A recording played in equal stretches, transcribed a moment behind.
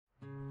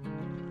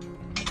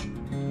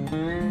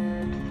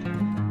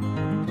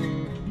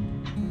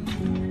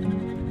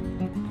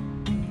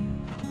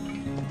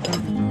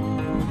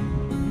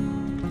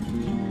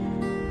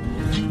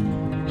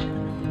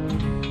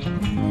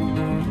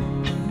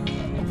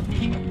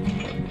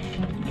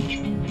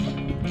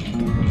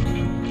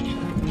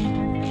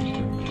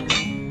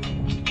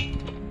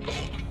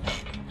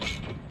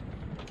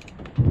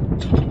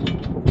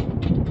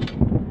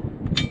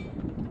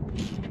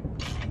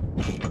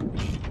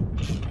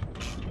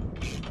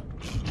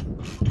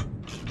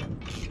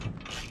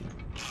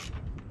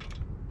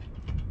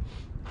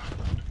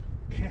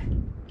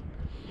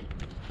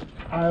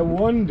I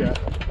wonder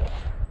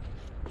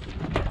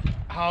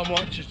how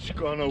much it's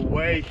gonna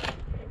weigh.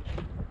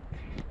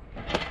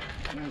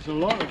 There's a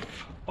lot of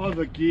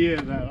other gear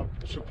that are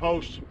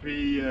supposed to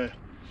be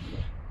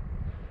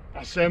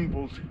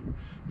assembled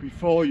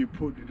before you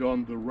put it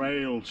on the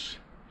rails,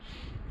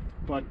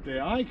 but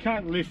I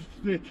can't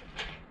lift it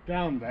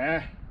down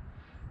there,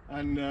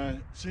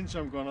 and since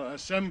I'm going to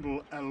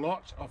assemble a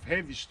lot of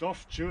heavy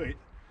stuff to it,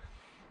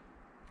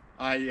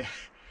 I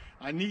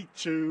need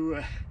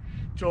to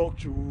talk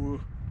to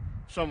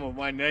some of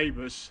my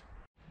neighbors.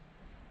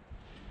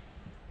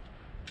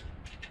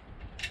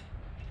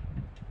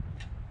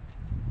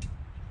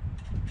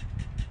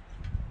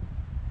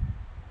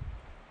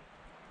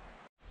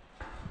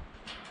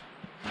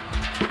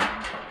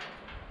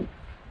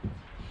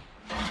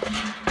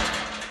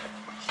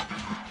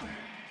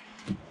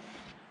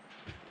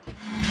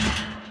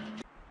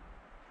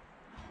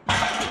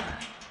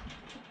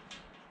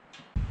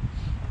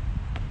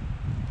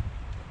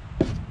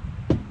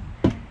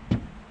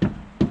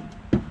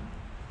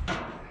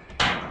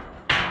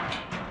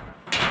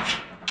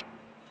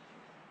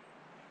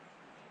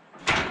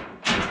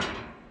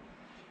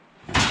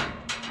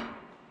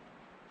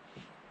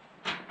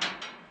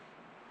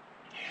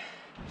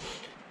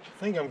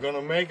 I think I'm going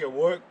to make a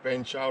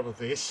workbench out of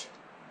this.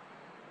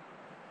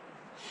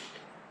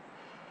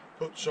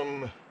 Put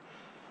a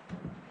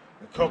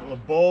couple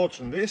of boards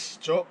on this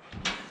top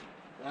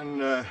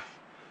and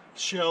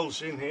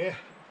shelves in here.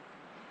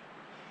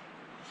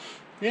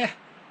 Yeah.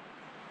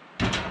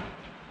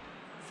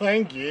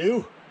 Thank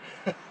you.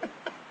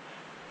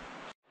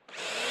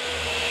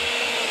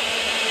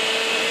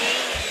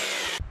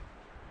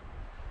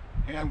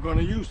 Yeah, I'm going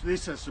to use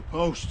this as a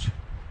post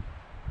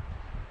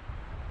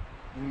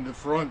in the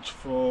front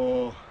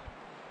for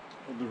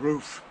the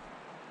roof.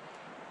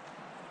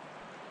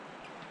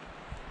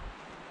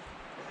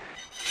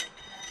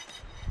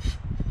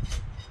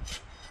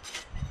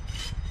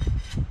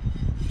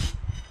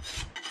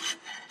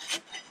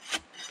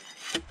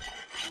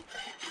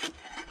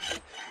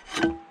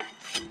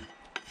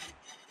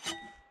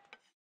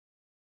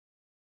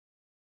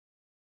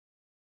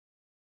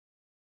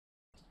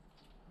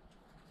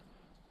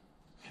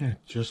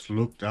 Just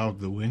looked out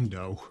the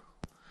window.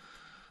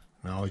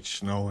 Now it's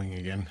snowing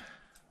again.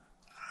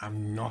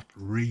 I'm not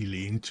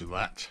really into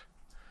that.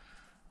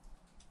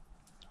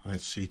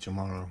 Let's see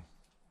tomorrow.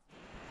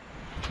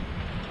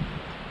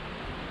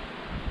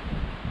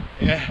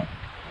 Yeah,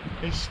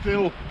 it's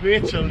still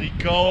bitterly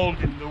cold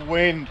in the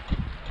wind,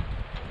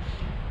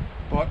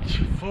 but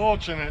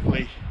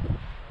fortunately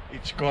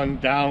it's gone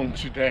down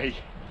today.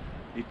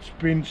 It's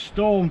been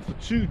storm for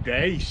 2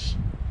 days.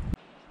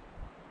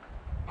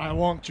 I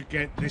want to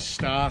get this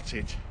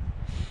started,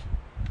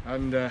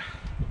 and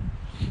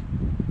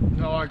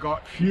now I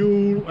got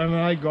fuel and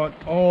I got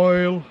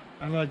oil,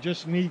 and I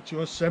just need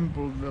to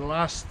assemble the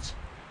last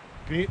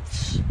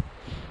bits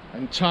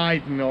and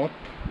tighten up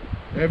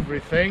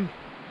everything,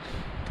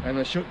 and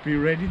I should be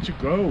ready to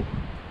go.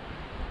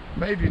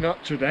 Maybe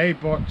not today,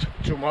 but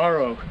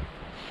tomorrow,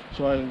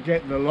 so I'll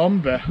get the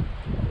lumber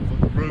for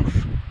the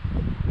roof.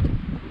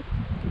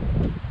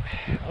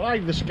 I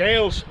like the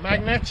scales,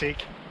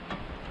 magnetic.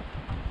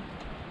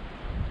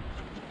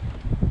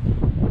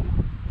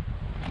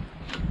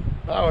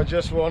 Now I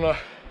just want to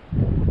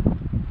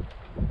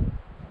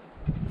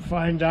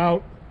find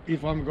out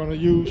if I'm going to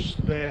use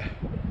the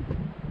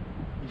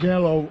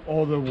yellow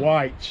or the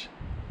white.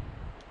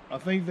 I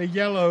think the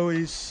yellow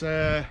is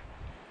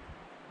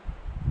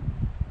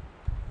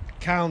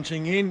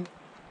counting in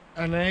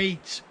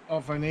 1/8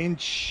 of an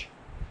inch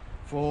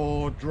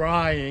for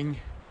drying,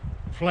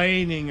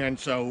 planing, and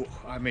so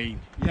I mean,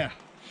 yeah.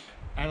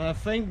 And I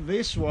think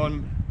this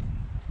one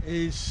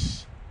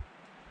is,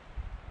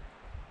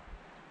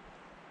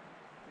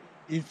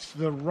 it's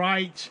the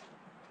right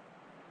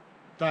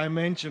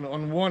dimension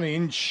on 1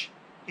 inch,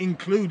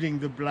 including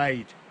the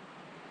blade.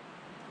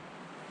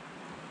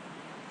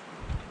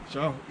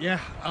 So yeah,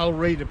 I'll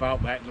read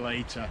about that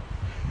later.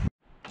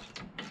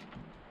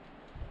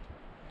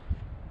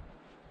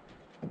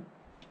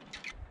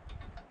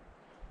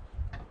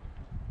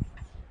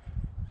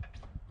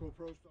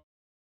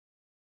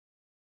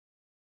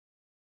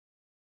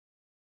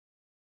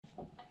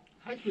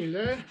 Hi,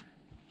 Miller.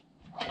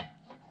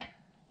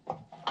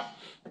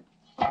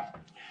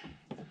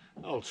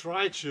 I'll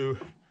try to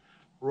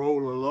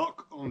roll a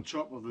lock on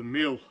top of the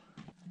mill.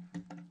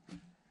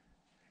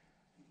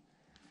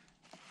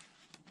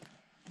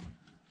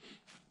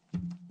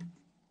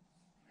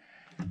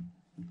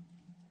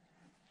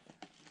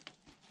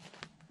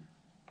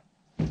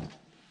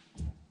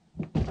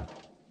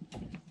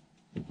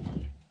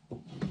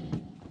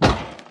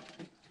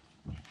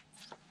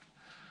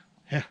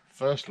 Yeah,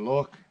 first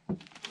lock.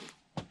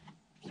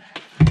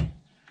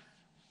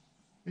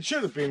 It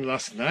should have been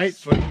last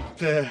night,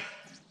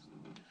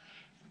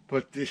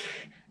 but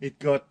it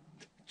got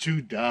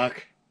too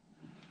dark.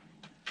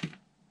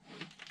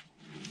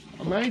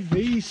 I made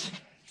these.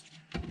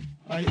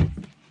 I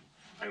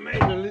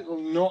made a little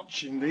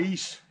notch in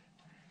these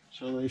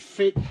so they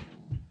fit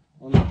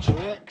on the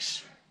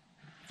tracks.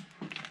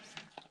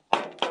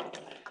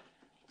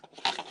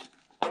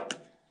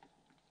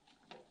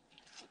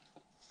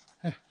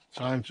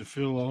 Time to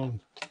fill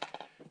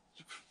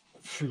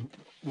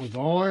with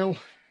oil.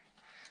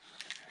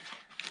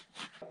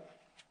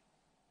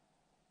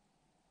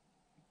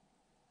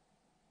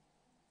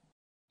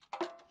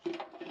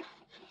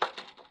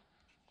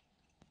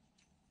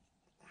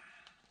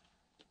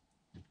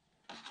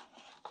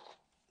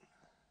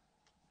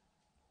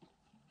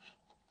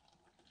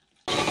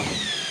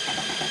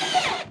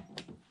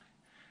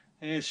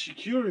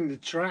 Securing the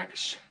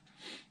tracks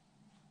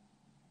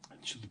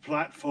to the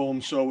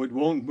platform so it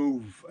won't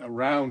move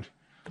around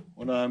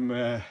when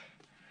I'm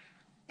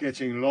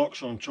getting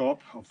locks on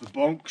top of the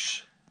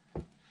bunks.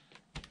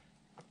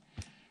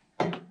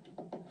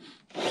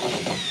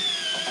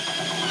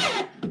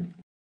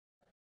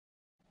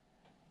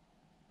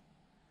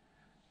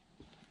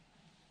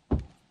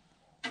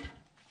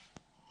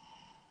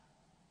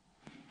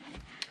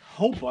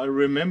 Hope I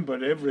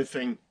remembered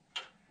everything.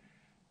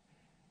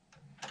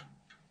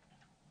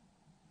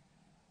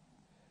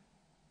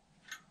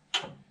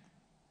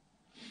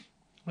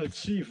 Let's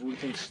see if we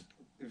can,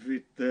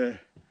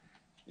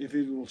 if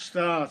it will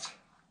start.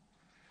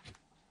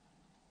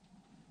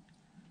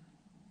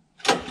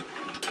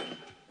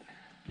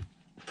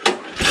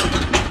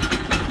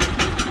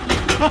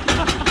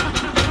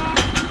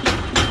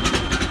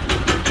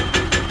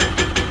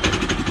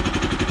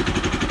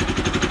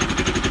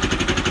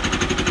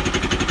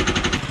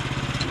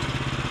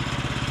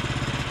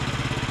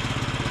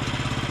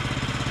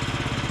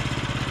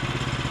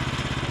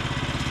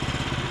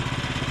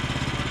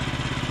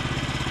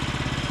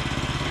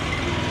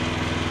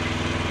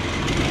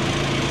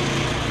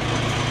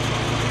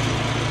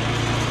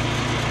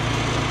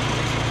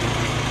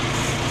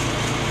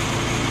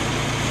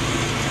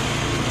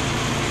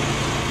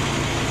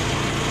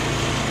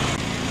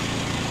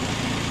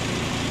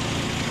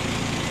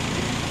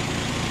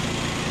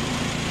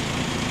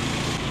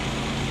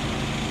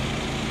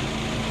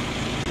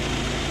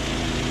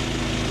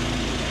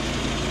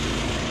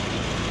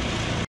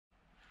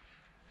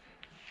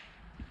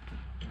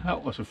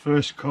 That was the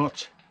first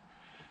cut.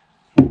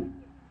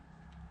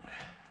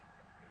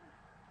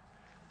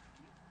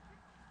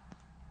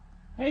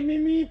 Hey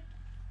Mimi!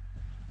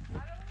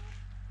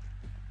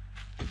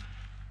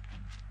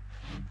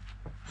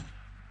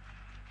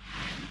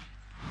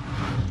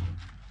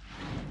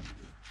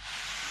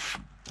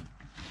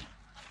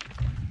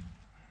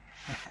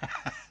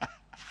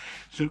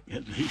 Look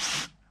at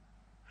this.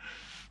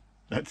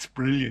 That's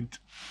brilliant.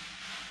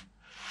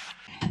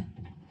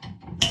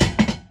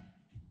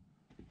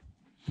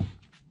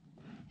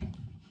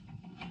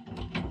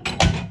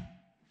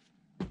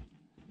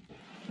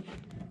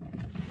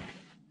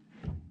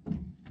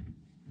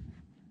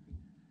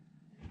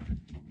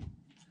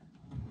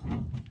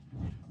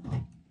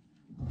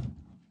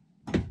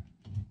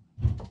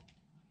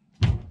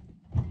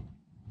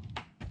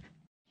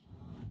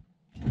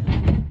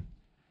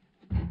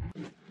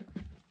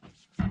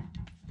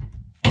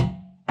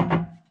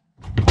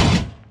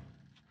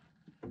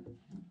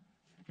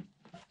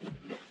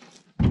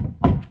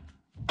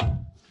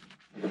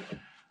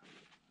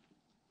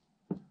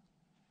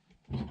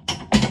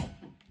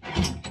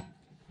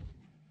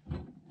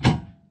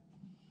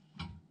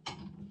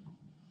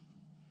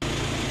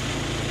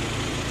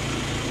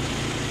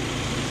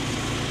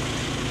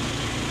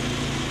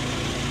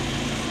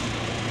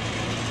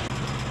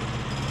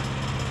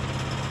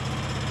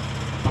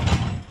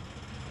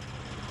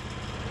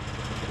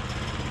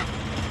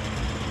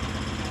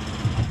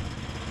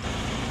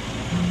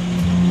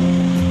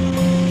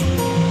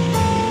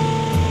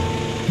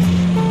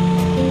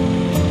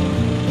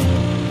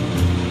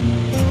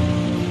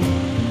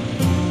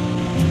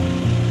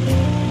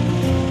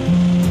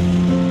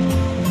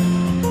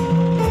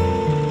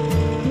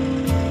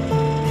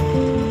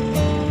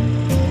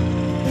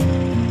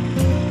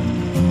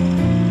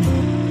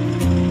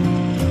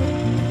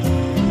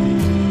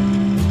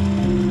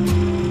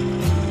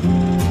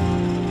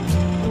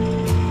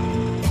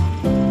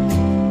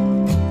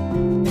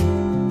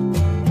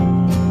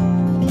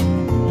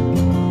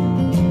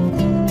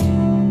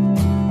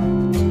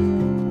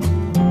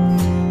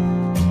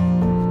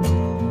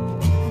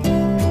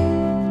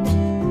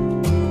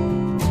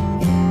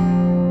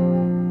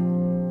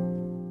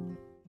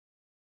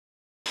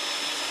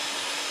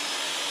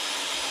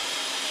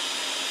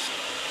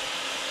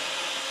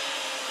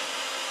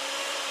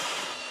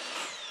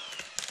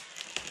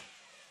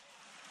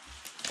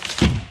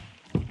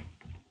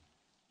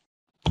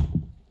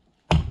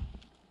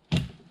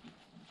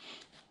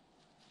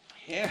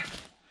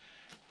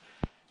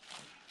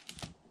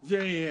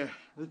 Yeah,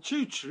 the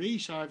two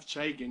trees I've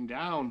taken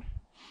down,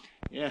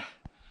 yeah,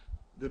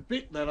 the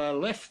bit that I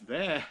left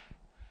there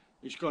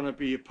is going to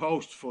be a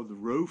post for the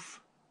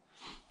roof.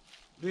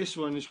 This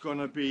one is going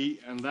to be,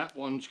 and that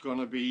one's going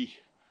to be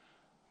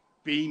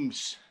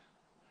beams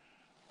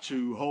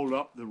to hold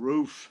up the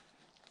roof.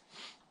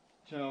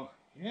 So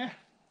yeah,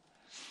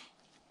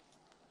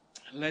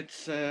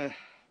 let's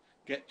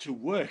get to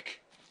work.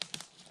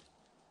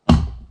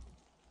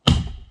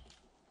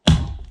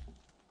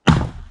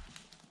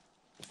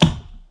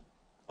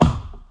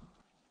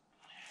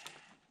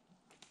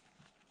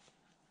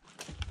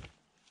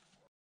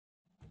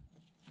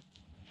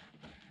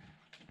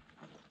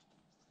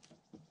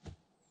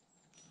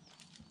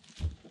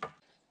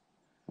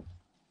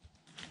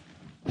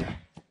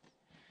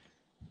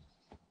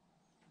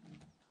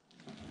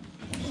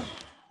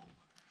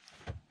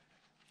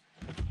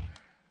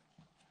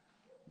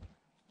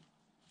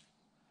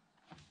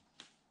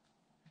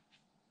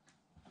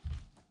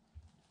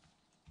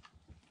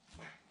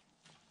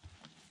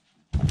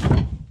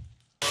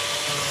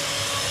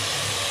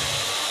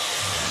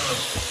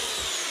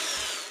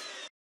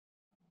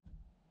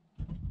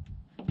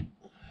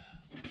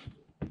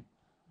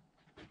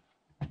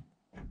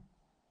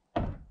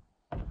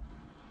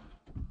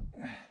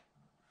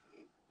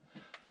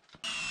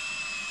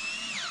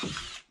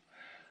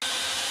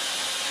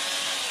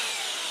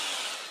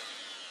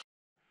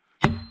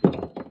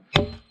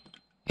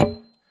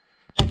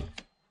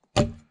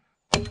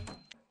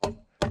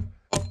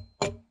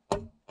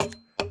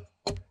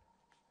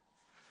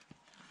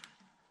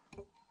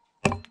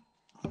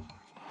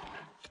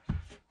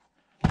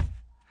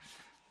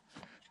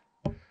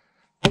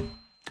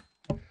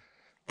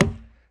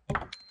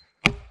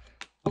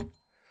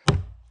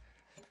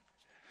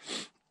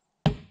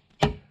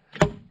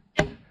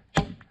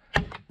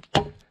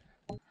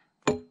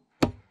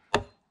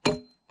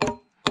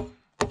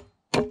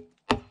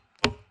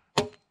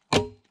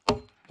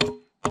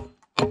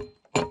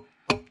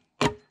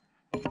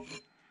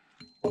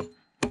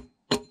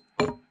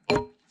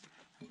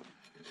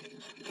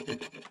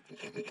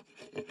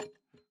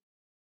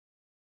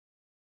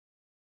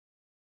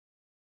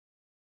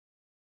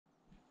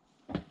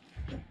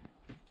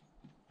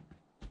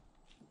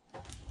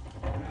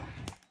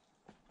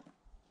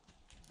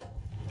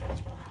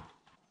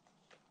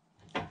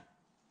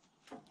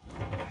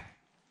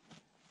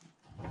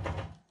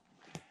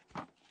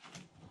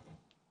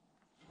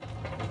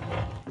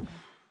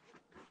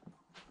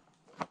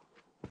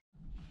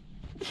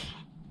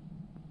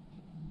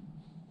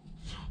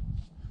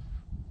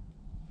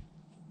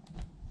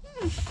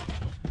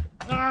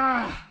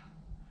 Ah!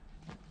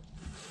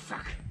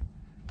 Fuck.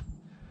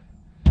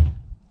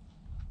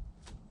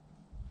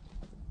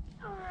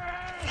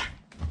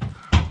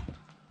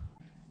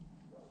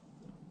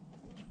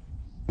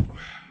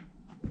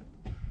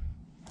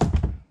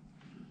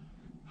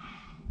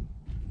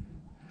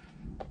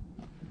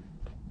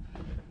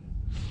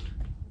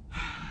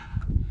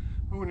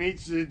 Who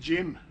needs the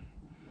gym?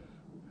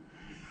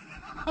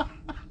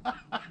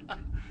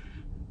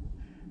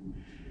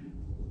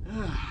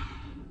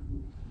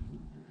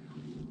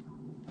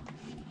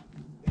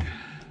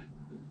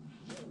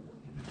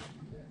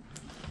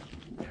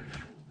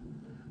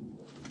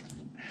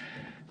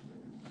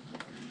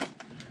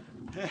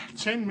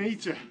 10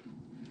 meter.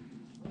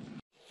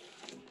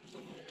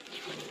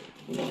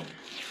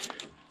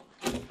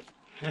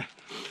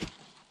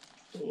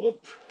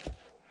 Whoop.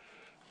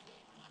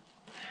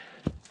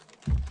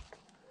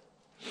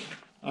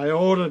 I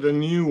ordered a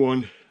new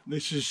one.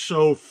 This is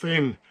so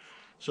thin,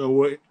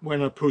 so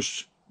when I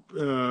push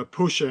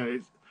at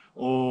it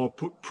or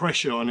put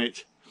pressure on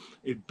it,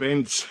 it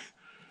bends.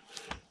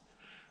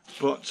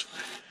 But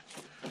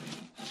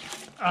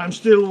I'm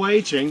still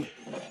waiting.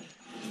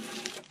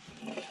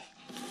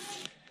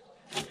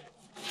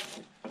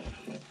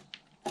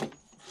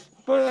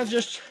 But I'll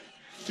just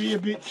be a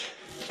bit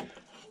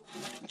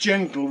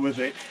gentle with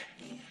it.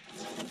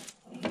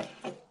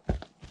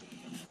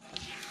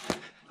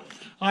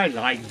 I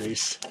like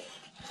this.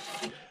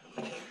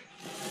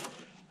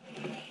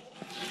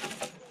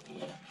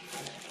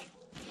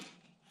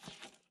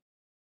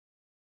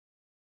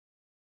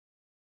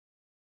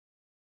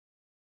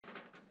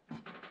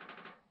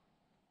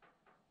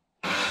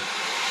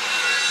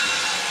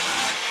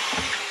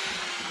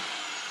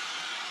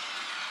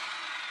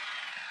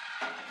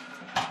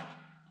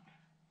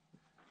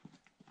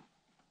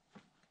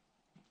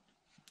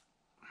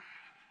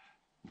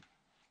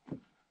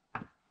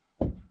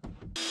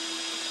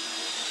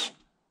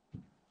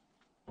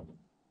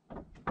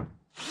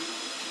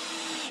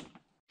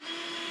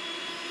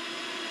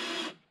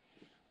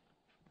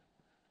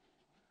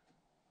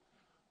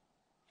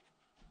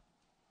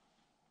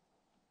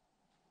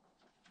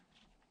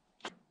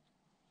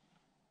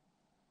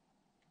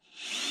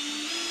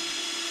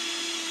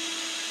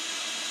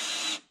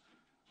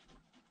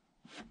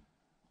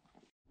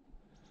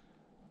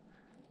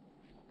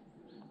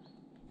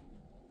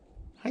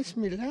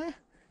 Bismillah.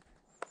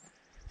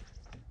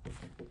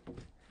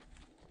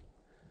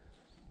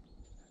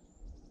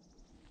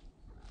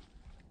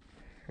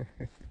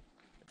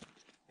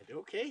 Is it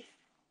okay?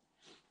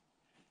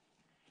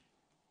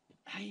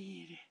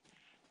 Haydi.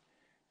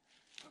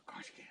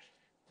 Kaç gel.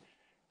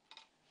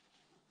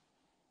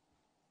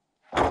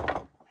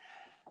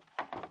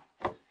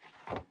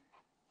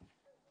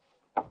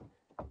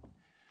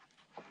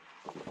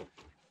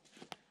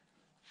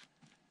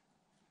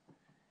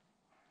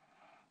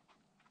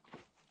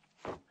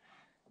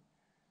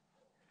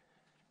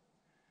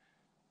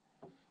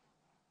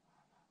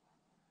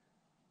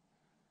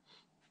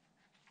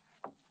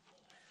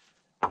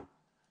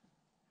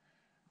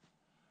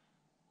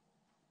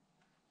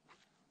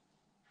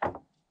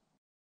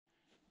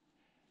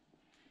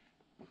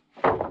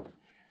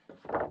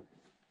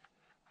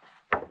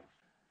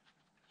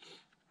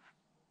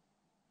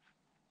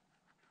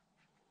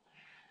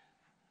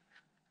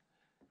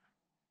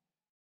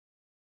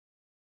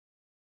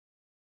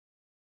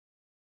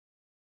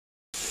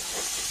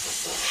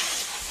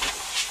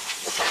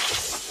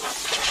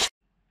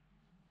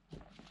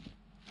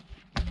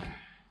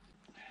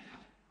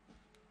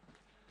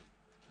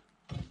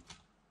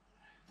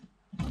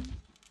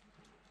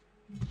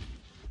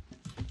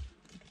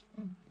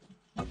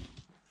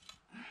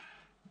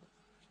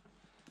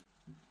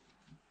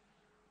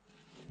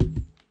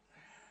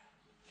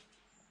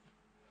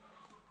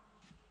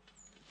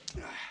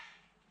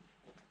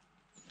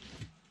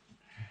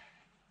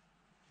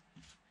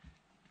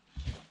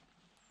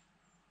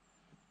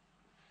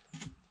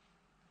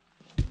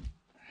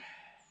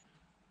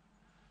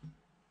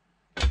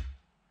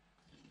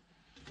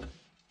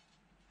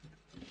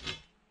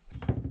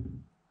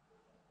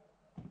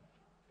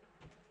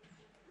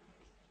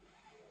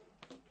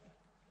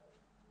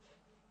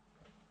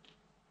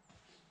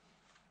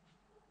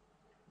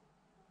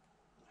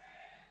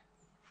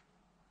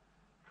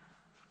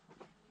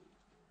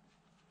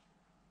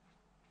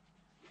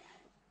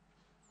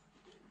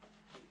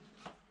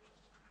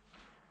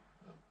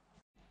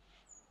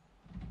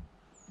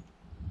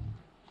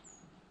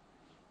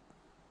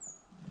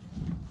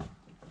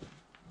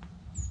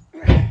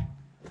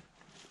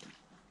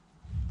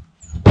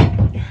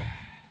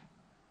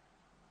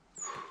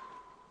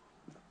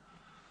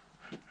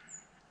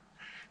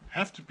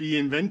 have to be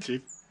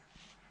inventive.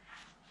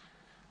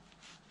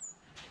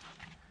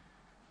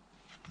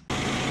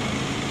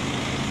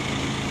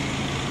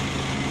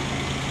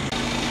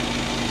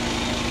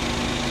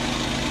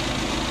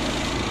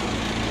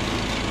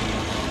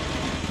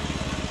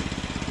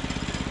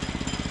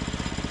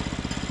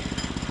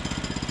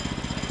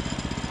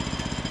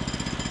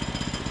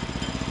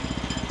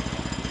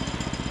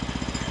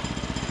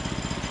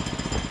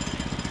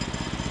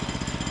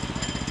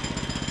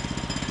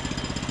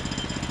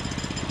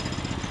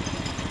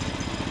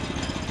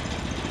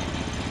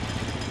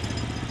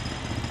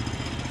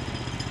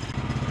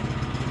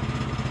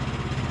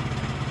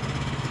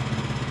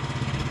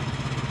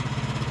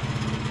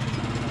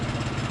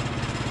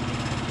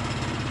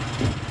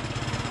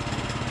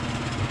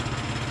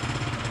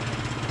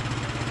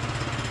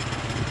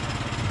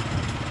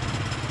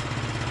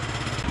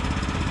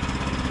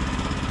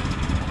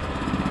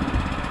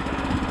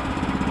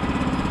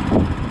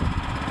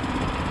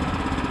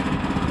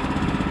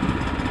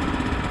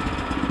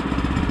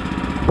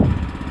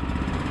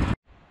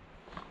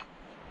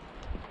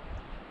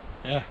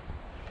 Yeah,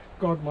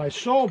 got my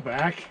saw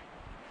back,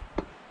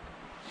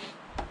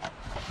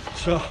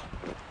 so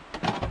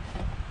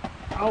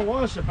I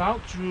was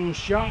about to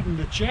sharpen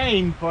the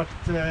chain, but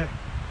I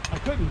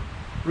couldn't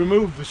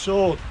remove the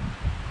sword,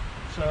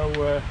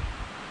 so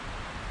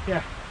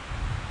yeah,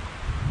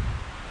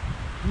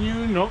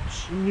 new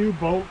nuts, new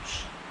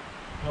bolts,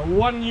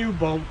 one new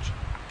bolt.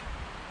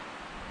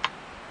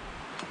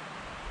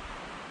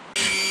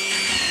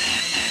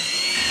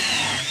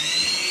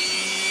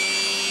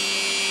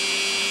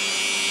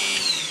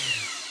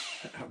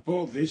 I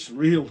bought this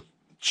real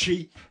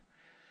cheap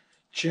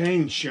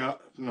chain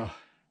sharpener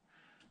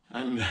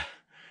and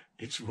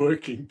it's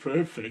working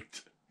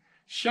perfect.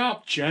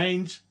 Sharp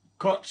chains,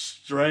 cut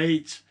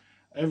straight,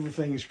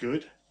 everything's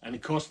good, and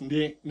it cost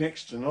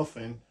next to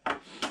nothing.